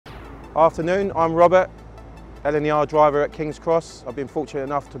Afternoon, I'm Robert, LNER driver at King's Cross. I've been fortunate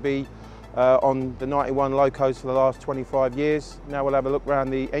enough to be on the 91 locos for the last 25 years. Now we'll have a look around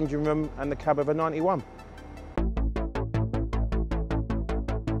the engine room and the cab of a 91.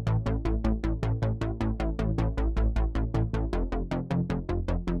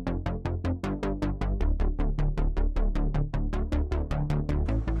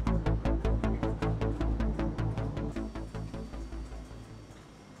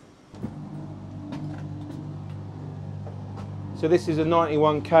 So this is a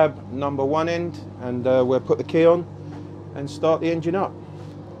 91 cab number 1 end, and we'll put the key on and start the engine up.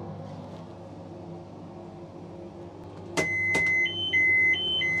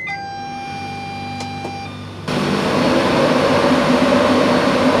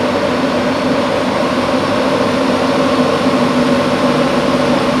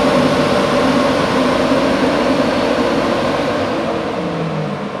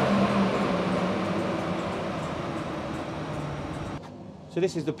 So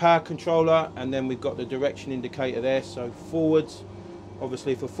this is the power controller, and then we've got the direction indicator there, so forwards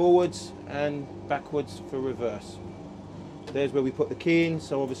obviously for forwards and backwards for reverse. There's where we put the key in,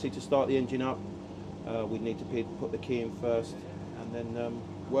 so obviously to start the engine up we need to put the key in first, and then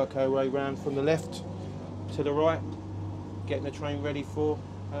work our way around from the left to the right, getting the train ready for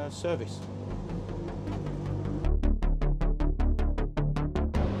service.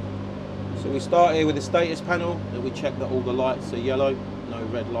 So we start here with the status panel, that we check that all the lights are yellow, no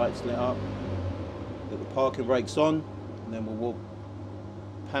red lights lit up, that the parking brake's on, and then we'll walk,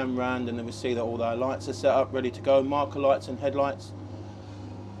 pan round, and then we see that all our lights are set up, ready to go, marker lights and headlights.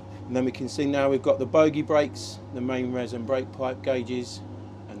 And then we can see now we've got the bogie brakes, the main res and brake pipe gauges,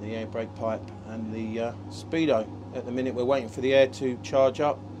 and the air brake pipe and the speedo. At the minute we're waiting for the air to charge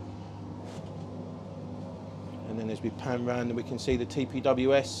up. And then as we pan round, and we can see the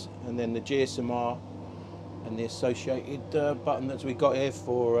TPWS and then the GSM-R and the associated button that we got here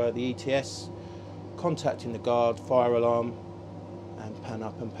for the ETS, contacting the guard, fire alarm, and pan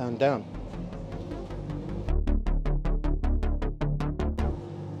up and pan down.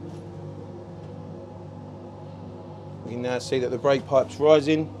 We can now see that the brake pipe's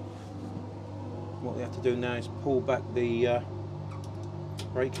rising. What we have to do now is pull back the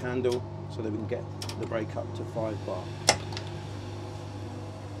brake handle so that we can get the brake up to 5 bar.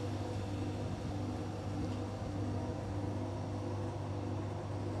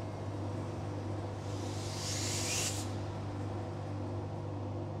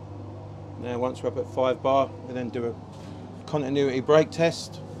 Now once we're up at 5 bar, we then do a continuity brake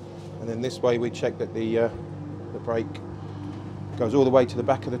test, and then this way we check that the brake goes all the way to the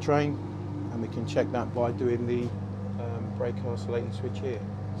back of the train, and we can check that by doing the brake isolating switch here.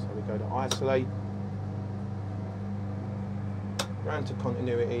 So we go to isolate, round to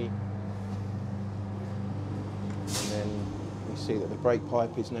continuity, and then we see that the brake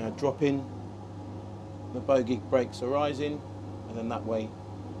pipe is now dropping, the bogie brakes are rising, and then that way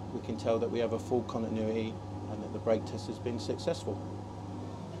we can tell that we have a full continuity and that the brake test has been successful.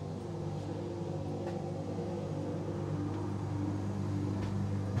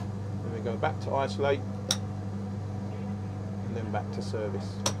 Then we go back to isolate, and then back to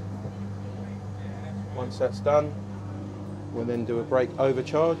service. Once that's done, we'll then do a brake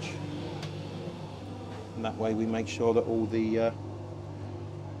overcharge, and that way we make sure that all the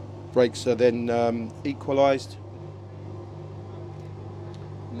brakes are then equalised,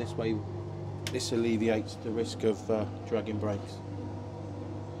 and this way this alleviates the risk of dragging brakes.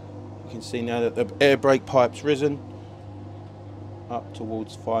 You can see now that the air brake pipe's risen up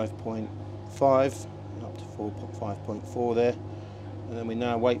towards 5.5 and up to 5.4 there, and then we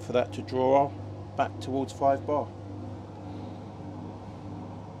now wait for that to draw off back towards 5 bar.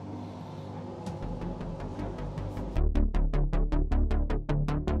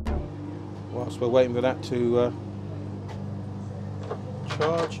 Whilst we're waiting for that to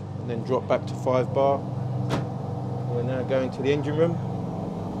charge and then drop back to 5 bar, we're now going to the engine room.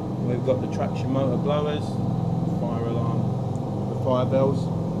 We've got the traction motor blowers, fire alarm, the fire bells,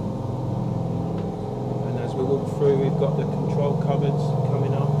 and as we walk through we've got the control cupboards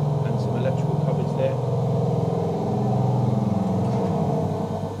coming up and some electrical cupboards there.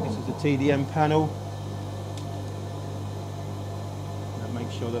 This is the TDM panel. That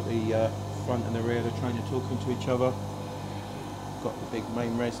makes sure that the front and the rear of the train are talking to each other. Got the big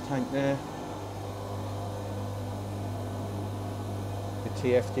main res tank there. The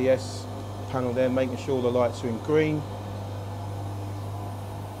TFDS panel there, making sure the lights are in green.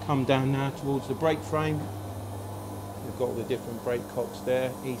 Come down now towards the brake frame. We've got all the different brake cocks there,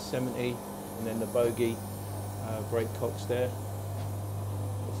 E70, and then the bogie brake cocks there.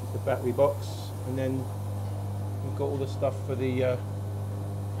 This is the battery box, and then we've got all the stuff for the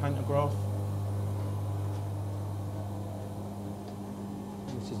pantograph.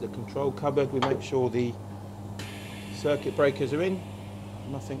 This is the control cupboard. We make sure the circuit breakers are in,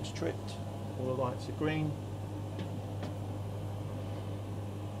 nothing's tripped, all the lights are green.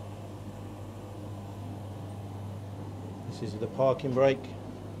 This is the parking brake,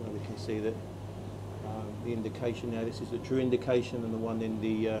 where we can see that the indication there. This is the true indication, and the one in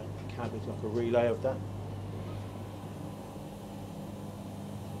the cab is like a relay of that.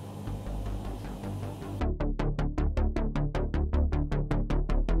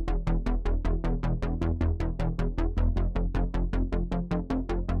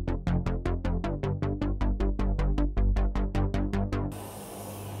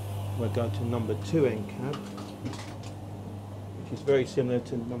 We'll go to number 2 end cab, which is very similar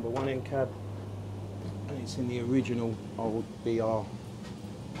to number 1 end cab, and it's in the original old BR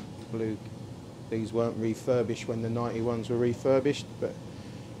blue. These weren't refurbished when the 91s were refurbished, but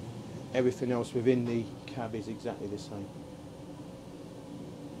everything else within the cab is exactly the same.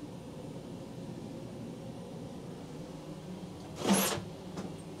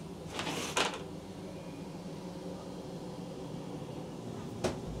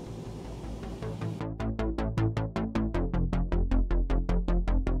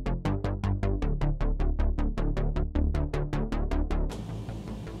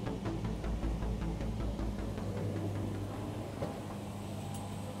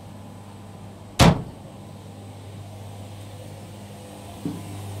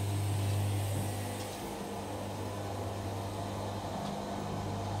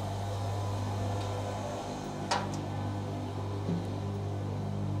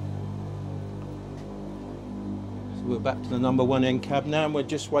 We're back to the number 1 end cab now, and we're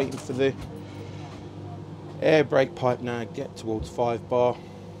just waiting for the air brake pipe now to get towards 5 bar.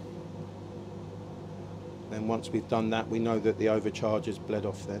 Then once we've done that, we know that the overcharger's bled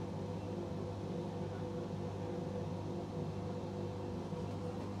off then.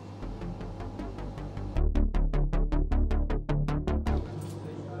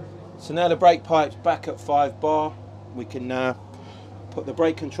 So now the brake pipe's back at 5 bar. We can now put the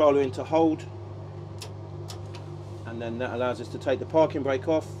brake controller into hold, and then that allows us to take the parking brake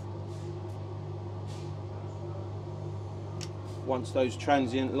off. Once those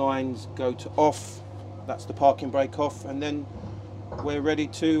transient lines go to off, that's the parking brake off, and then we're ready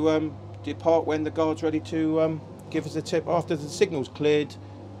to depart when the guard's ready to give us a tip after the signal's cleared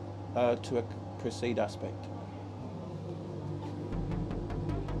to a proceed aspect.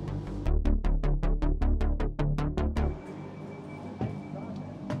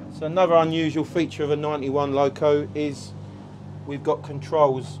 So another unusual feature of a 91 loco is we've got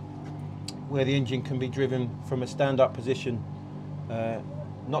controls where the engine can be driven from a stand-up position.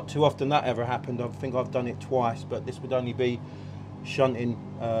 Not too often that ever happened. I think I've done it twice, but this would only be shunting,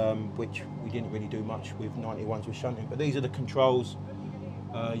 which we didn't really do much with 91s with shunting. But these are the controls.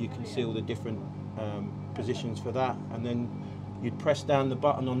 You can see all the different positions for that, and then you'd press down the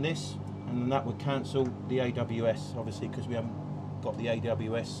button on this, and then that would cancel the AWS, obviously, because we haven't got the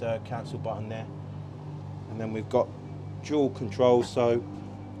AWS cancel button there. And then we've got dual controls, so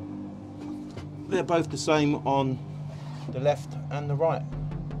they're both the same on the left and the right.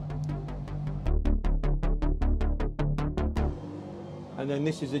 And then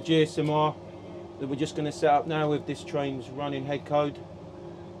this is the GSM-R that we're just going to set up now with this train's running head code.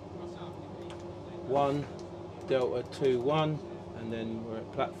 1 Delta 2-1, and then we're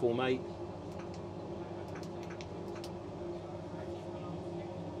at platform 8.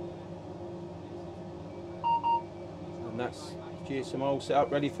 And that's GSM-R all set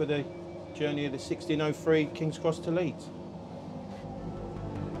up ready for the journey of the 1603 King's Cross to Leeds.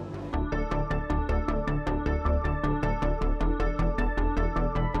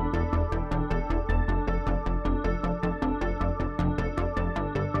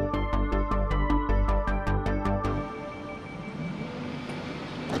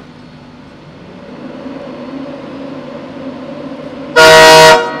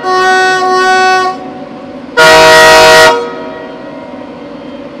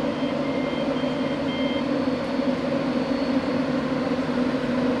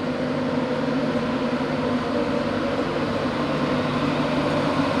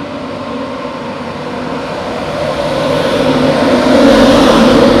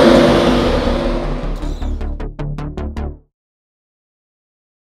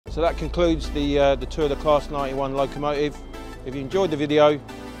 So that concludes the tour of the Class 91 locomotive. If you enjoyed the video,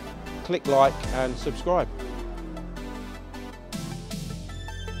 click like and subscribe.